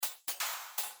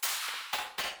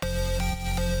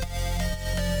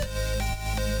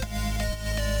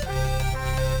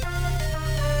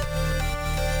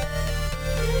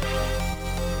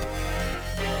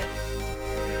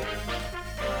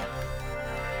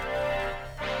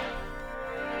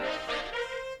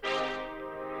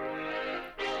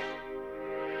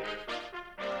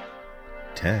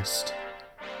Test.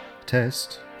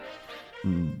 Test.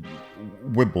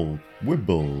 Wibble,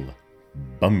 wibble.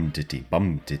 Bum-titty,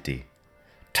 bum-titty.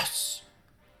 Toss,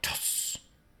 toss.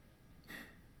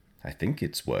 I think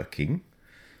it's working.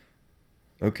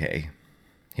 Okay,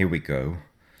 here we go.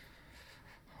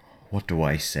 What do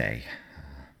I say?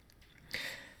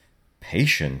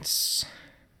 Patience.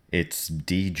 It's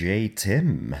DJ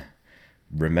Tim.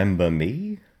 Remember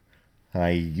me?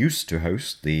 I used to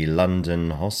host the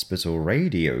London Hospital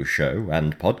radio show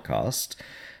and podcast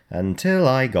until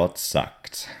I got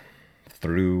sucked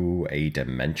through a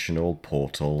dimensional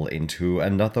portal into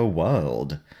another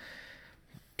world.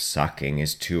 Sucking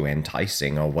is too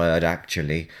enticing a word,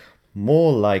 actually.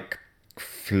 More like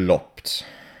flopped.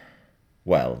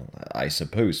 Well, I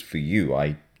suppose for you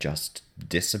I just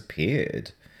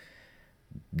disappeared.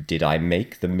 Did I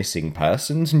make the missing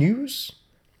persons news?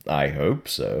 I hope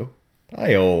so.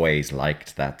 I always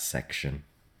liked that section.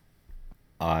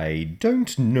 I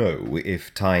don't know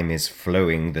if time is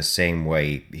flowing the same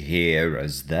way here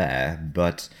as there,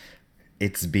 but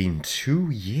it's been 2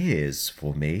 years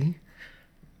for me,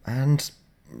 and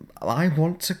I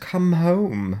want to come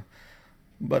home,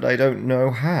 but I don't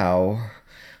know how.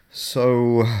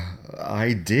 So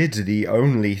I did the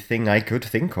only thing I could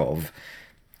think of.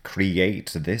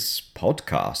 Create this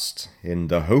podcast in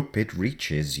the hope it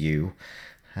reaches you,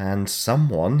 and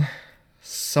someone,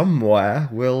 somewhere,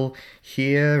 will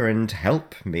hear and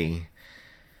help me.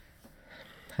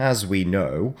 As we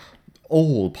know,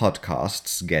 all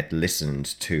podcasts get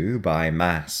listened to by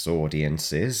mass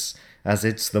audiences, as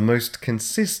it's the most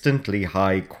consistently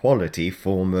high-quality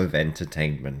form of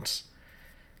entertainment.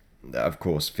 Of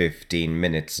course, 15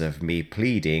 minutes of me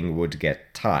pleading would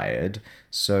get tired,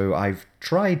 so I've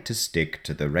tried to stick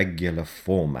to the regular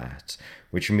format,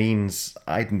 which means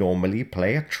I'd normally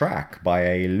play a track by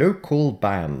a local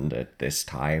band at this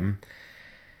time.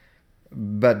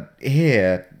 But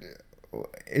here,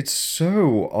 it's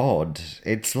so odd.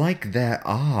 It's like there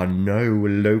are no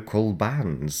local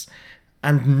bands,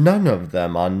 and none of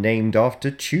them are named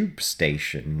after tube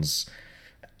stations.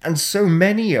 And so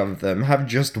many of them have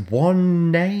just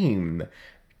one name.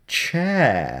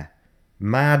 Chair,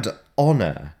 Mad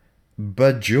Honor,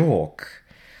 Bajork.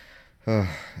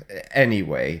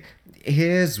 Anyway,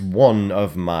 here's one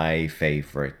of my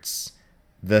favourites.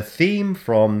 The theme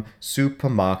from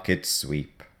Supermarket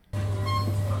Sweep.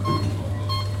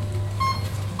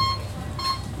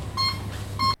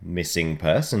 Missing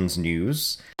persons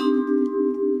news.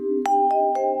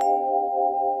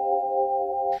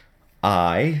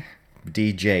 I,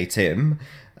 DJ Tim,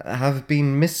 have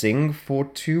been missing for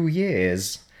 2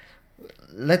 years.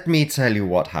 Let me tell you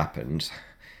what happened.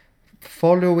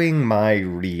 Following my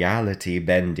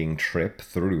reality-bending trip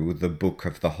through the Book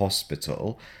of the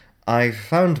Hospital, I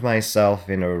found myself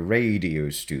in a radio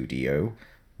studio,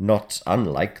 not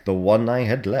unlike the one I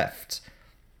had left.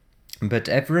 But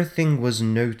everything was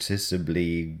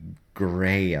noticeably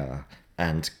greyer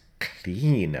and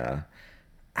cleaner.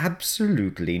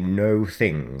 Absolutely no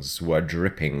things were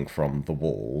dripping from the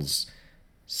walls.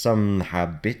 Some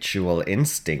habitual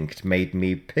instinct made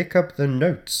me pick up the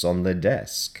notes on the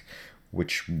desk,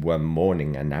 which were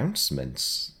morning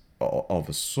announcements of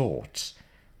a sort.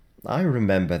 I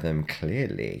remember them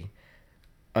clearly.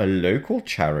 A local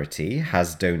charity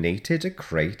has donated a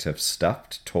crate of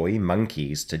stuffed toy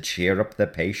monkeys to cheer up the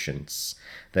patients.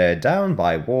 They're down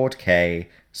by Ward K,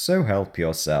 so help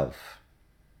yourself.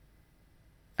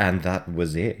 And that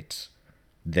was it.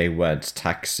 They weren't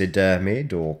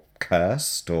taxidermied or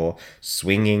cursed or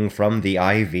swinging from the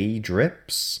IV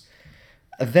drips.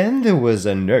 Then there was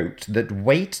a note that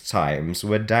wait times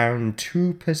were down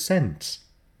 2%.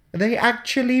 They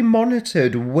actually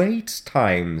monitored wait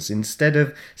times instead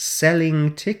of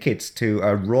selling tickets to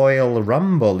a Royal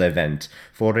Rumble event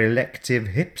for elective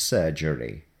hip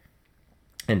surgery.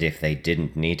 And if they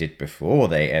didn't need it before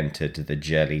they entered the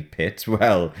jelly pit,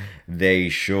 well, they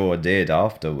sure did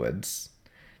afterwards.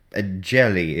 A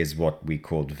jelly is what we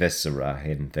called viscera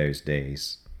in those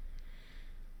days.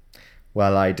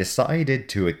 Well, I decided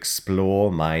to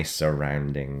explore my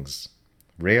surroundings.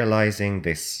 Realizing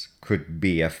this could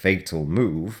be a fatal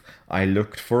move, I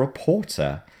looked for a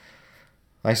porter.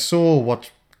 I saw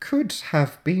what could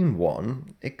have been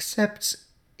one, except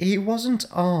he wasn't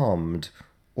armed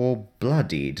or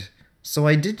bloodied, so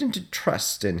I didn't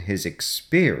trust in his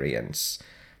experience,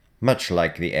 much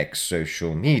like the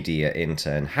ex-social media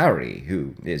intern Harry,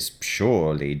 who is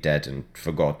surely dead and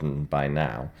forgotten by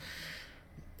now.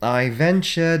 I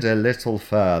ventured a little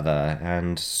further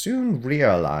and soon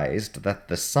realized that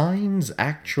the signs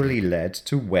actually led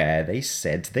to where they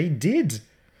said they did.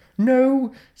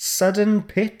 No sudden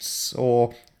pits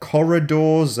or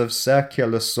corridors of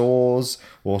circular saws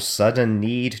or sudden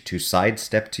need to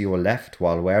sidestep to your left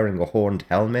while wearing a horned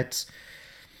helmet.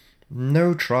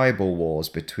 No tribal wars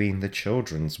between the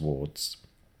children's wards.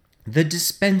 The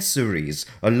dispensaries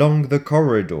along the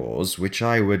corridors, which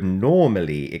I would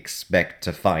normally expect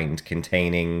to find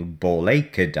containing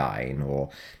Borlacodine or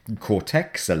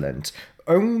Cortexilent,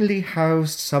 only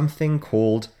housed something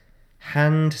called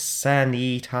hand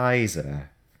sanitizer,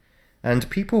 and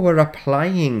people were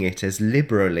applying it as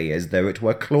liberally as though it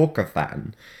were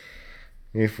chlorophan.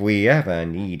 If we ever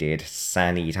needed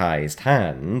sanitized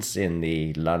hands in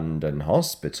the London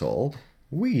hospital,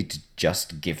 we'd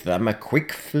just give them a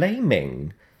quick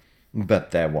flaming.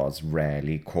 But there was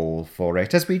rarely call for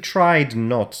it, as we tried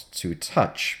not to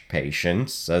touch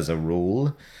patients as a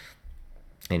rule.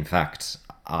 In fact,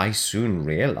 I soon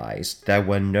realized there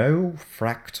were no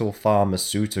Fractal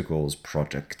Pharmaceuticals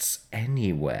products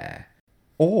anywhere.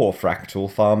 Or Fractal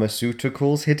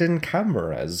Pharmaceuticals hidden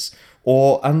cameras,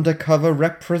 or undercover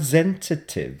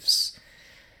representatives.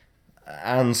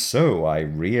 And so I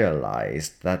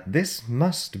realized that this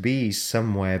must be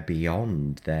somewhere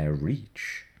beyond their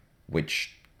reach,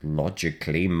 which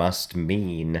logically must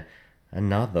mean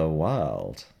another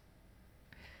world.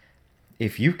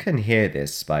 If you can hear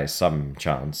this by some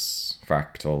chance,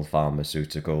 Fractal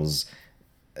Pharmaceuticals,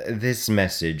 this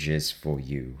message is for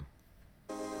you.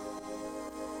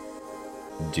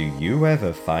 Do you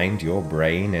ever find your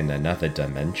brain in another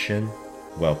dimension?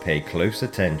 Well, pay close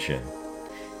attention.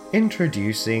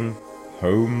 Introducing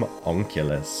Home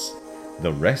Onculus,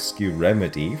 the rescue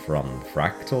remedy from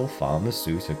Fractal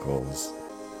Pharmaceuticals.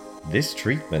 This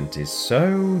treatment is so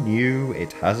new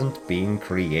it hasn't been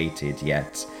created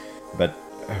yet, but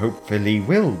hopefully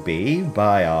will be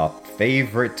by our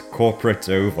favorite corporate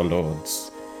overlords.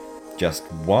 Just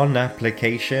one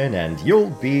application and you'll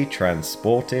be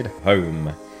transported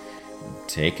home.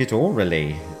 Take it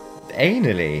orally,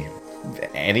 anally,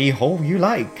 any hole you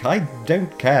like. I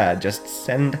don't care, just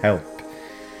send help.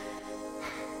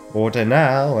 Order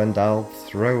now and I'll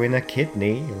throw in a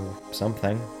kidney or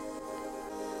something.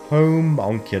 Home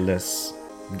Onculus.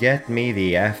 Get me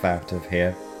the F out of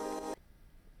here.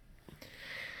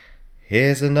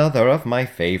 Here's another of my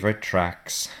favorite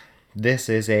tracks. This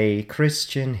is a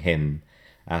Christian hymn,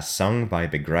 as sung by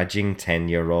begrudging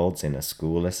 10-year-olds in a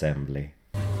school assembly.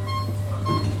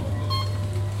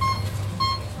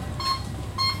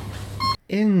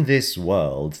 In this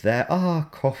world, there are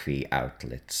coffee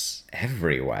outlets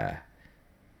everywhere,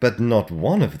 but not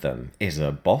one of them is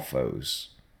a Boffos,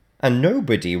 and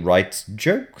nobody writes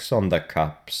jokes on the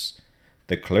cups.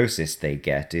 The closest they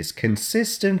get is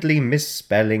consistently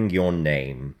misspelling your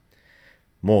name.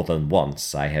 More than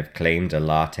once I have claimed a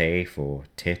latte for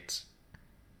Tit.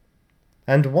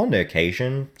 And one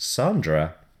occasion,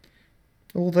 Sandra.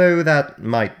 Although that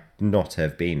might not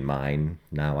have been mine,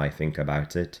 now I think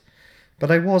about it. But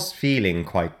I was feeling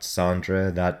quite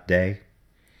Sandra that day.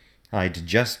 I'd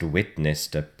just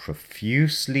witnessed a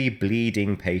profusely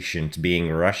bleeding patient being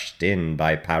rushed in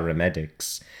by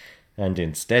paramedics, and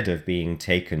instead of being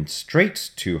taken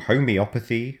straight to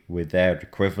homeopathy with their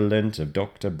equivalent of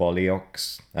Dr.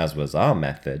 Bolliox, as was our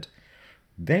method,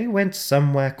 they went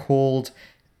somewhere called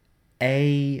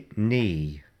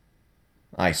A&E.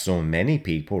 I saw many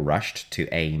people rushed to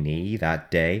A&E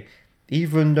that day,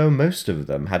 even though most of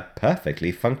them had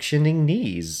perfectly functioning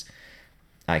knees.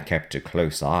 I kept a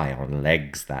close eye on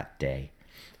legs that day,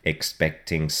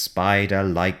 expecting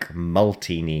spider-like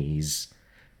multi-knees.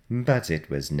 But it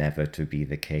was never to be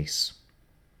the case.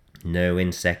 No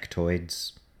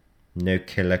insectoids, no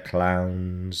killer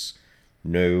clowns,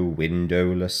 no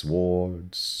windowless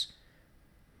wards,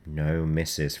 no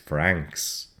Mrs.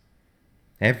 Franks.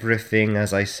 Everything,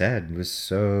 as I said, was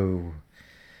so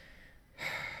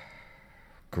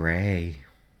grey.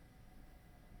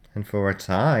 And for a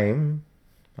time,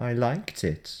 I liked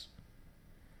it.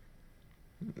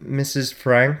 Mrs.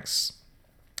 Franks,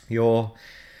 you're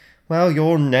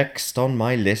next on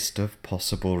my list of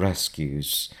possible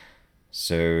rescues.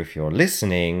 So if you're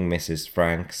listening, Mrs.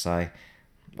 Franks,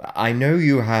 I know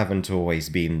you haven't always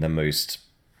been the most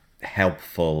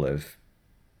helpful of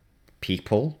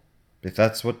people, if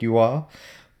that's what you are,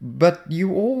 but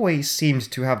you always seemed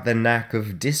to have the knack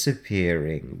of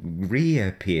disappearing,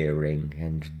 reappearing,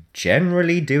 and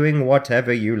generally doing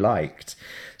whatever you liked.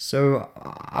 So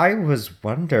I was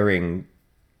wondering,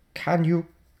 can you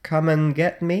come and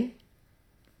get me?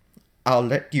 I'll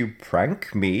let you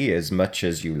prank me as much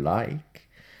as you like.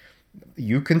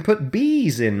 You can put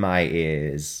bees in my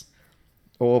ears,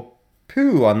 or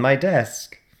poo on my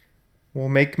desk, or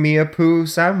make me a poo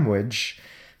sandwich.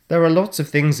 There are lots of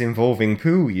things involving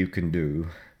poo you can do.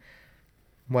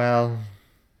 Well,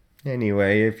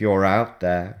 anyway, if you're out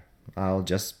there, I'll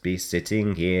just be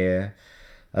sitting here,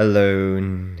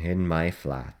 alone in my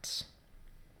flat.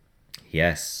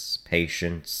 Yes,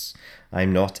 patience,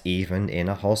 I'm not even in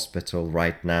a hospital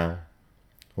right now,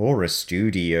 or a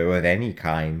studio of any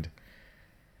kind.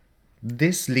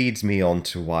 This leads me on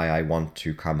to why I want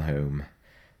to come home.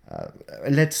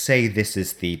 Let's say this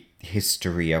is the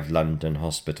History of London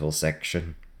Hospital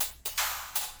section.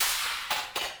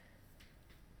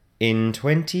 In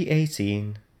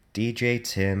 2018, DJ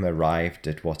Tim arrived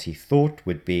at what he thought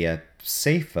would be a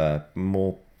safer,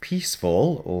 more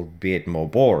peaceful, albeit more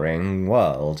boring,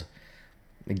 world.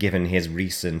 Given his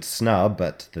recent snub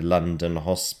at the London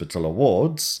Hospital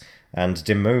Awards and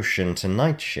demotion to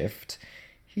night shift,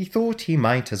 he thought he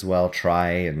might as well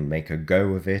try and make a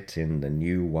go of it in the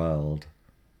new world.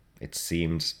 It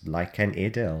seemed like an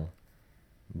idyll.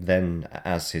 Then,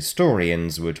 as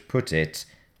historians would put it,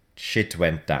 shit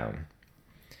went down.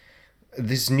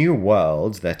 This new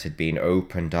world that had been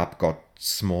opened up got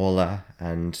smaller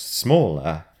and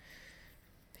smaller.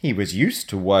 He was used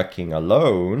to working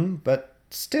alone, but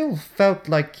still felt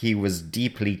like he was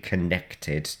deeply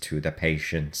connected to the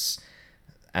patients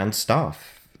and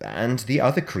staff and the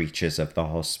other creatures of the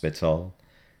hospital.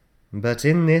 But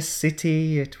in this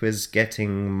city, it was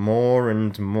getting more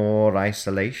and more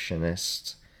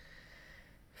isolationist.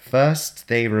 First,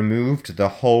 they removed the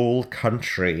whole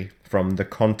country from the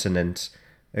continent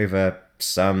over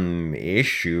some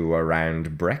issue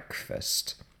around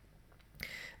breakfast.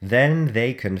 Then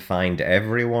they confined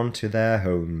everyone to their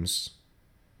homes.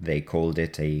 They called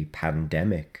it a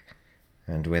pandemic,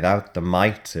 and without the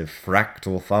might of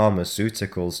fractal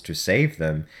pharmaceuticals to save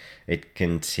them, it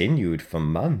continued for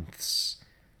months.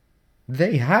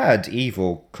 They had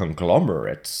evil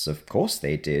conglomerates, of course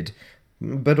they did,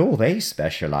 but all they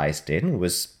specialized in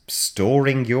was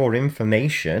storing your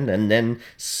information and then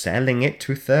selling it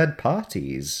to third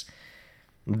parties.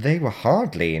 They were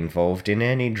hardly involved in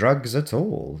any drugs at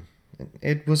all.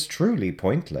 It was truly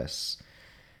pointless.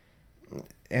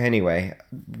 Anyway,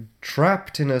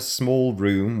 trapped in a small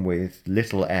room with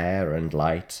little air and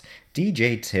light,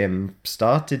 DJ Tim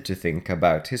started to think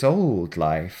about his old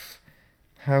life.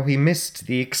 How he missed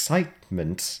the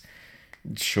excitement.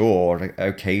 Sure,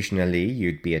 occasionally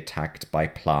you'd be attacked by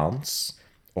plants,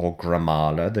 or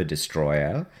Gramala the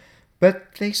Destroyer,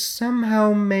 but they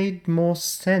somehow made more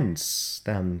sense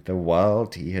than the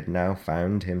world he had now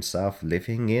found himself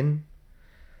living in.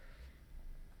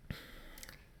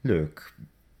 Look,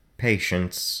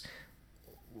 Patience,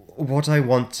 what I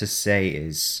want to say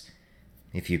is,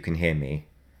 if you can hear me,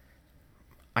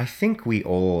 I think we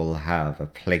all have a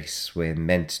place we're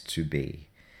meant to be.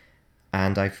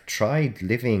 And I've tried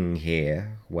living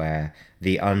here where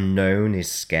the unknown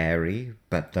is scary,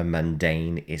 but the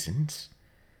mundane isn't.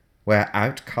 Where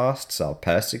outcasts are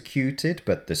persecuted,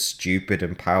 but the stupid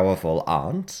and powerful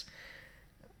aren't.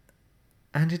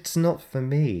 And it's not for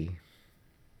me.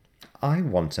 I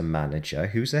want a manager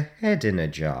who's a head in a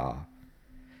jar.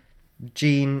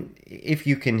 Jean, if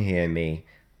you can hear me,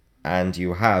 and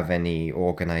you have any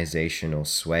organizational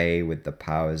sway with the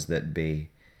powers that be,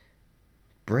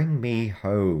 bring me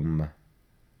home.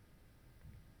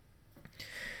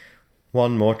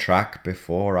 One more track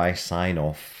before I sign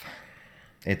off.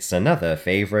 It's another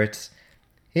favorite.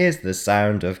 Here's the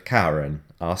sound of Karen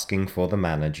asking for the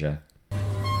manager.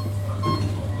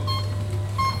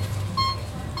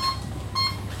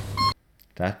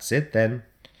 That's it then.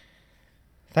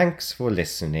 Thanks for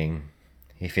listening,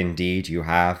 if indeed you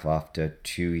have after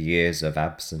 2 years of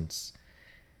absence.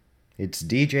 It's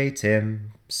DJ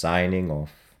Tim signing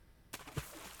off.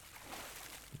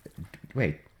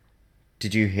 Wait,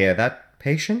 did you hear that,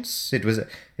 Patience? It was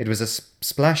a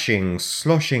splashing,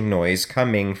 sloshing noise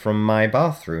coming from my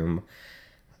bathroom.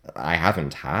 I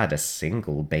haven't had a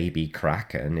single baby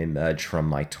kraken emerge from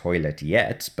my toilet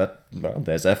yet, but, well,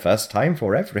 there's a first time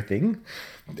for everything.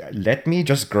 Let me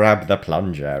just grab the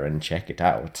plunger and check it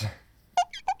out.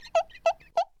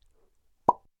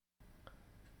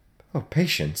 Oh,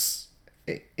 Patience.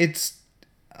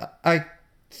 I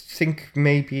think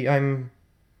maybe I'm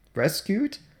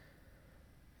rescued?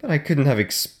 But I couldn't have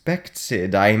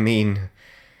expected, I mean,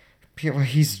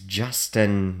 he's just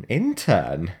an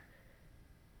intern.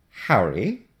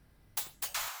 Harry?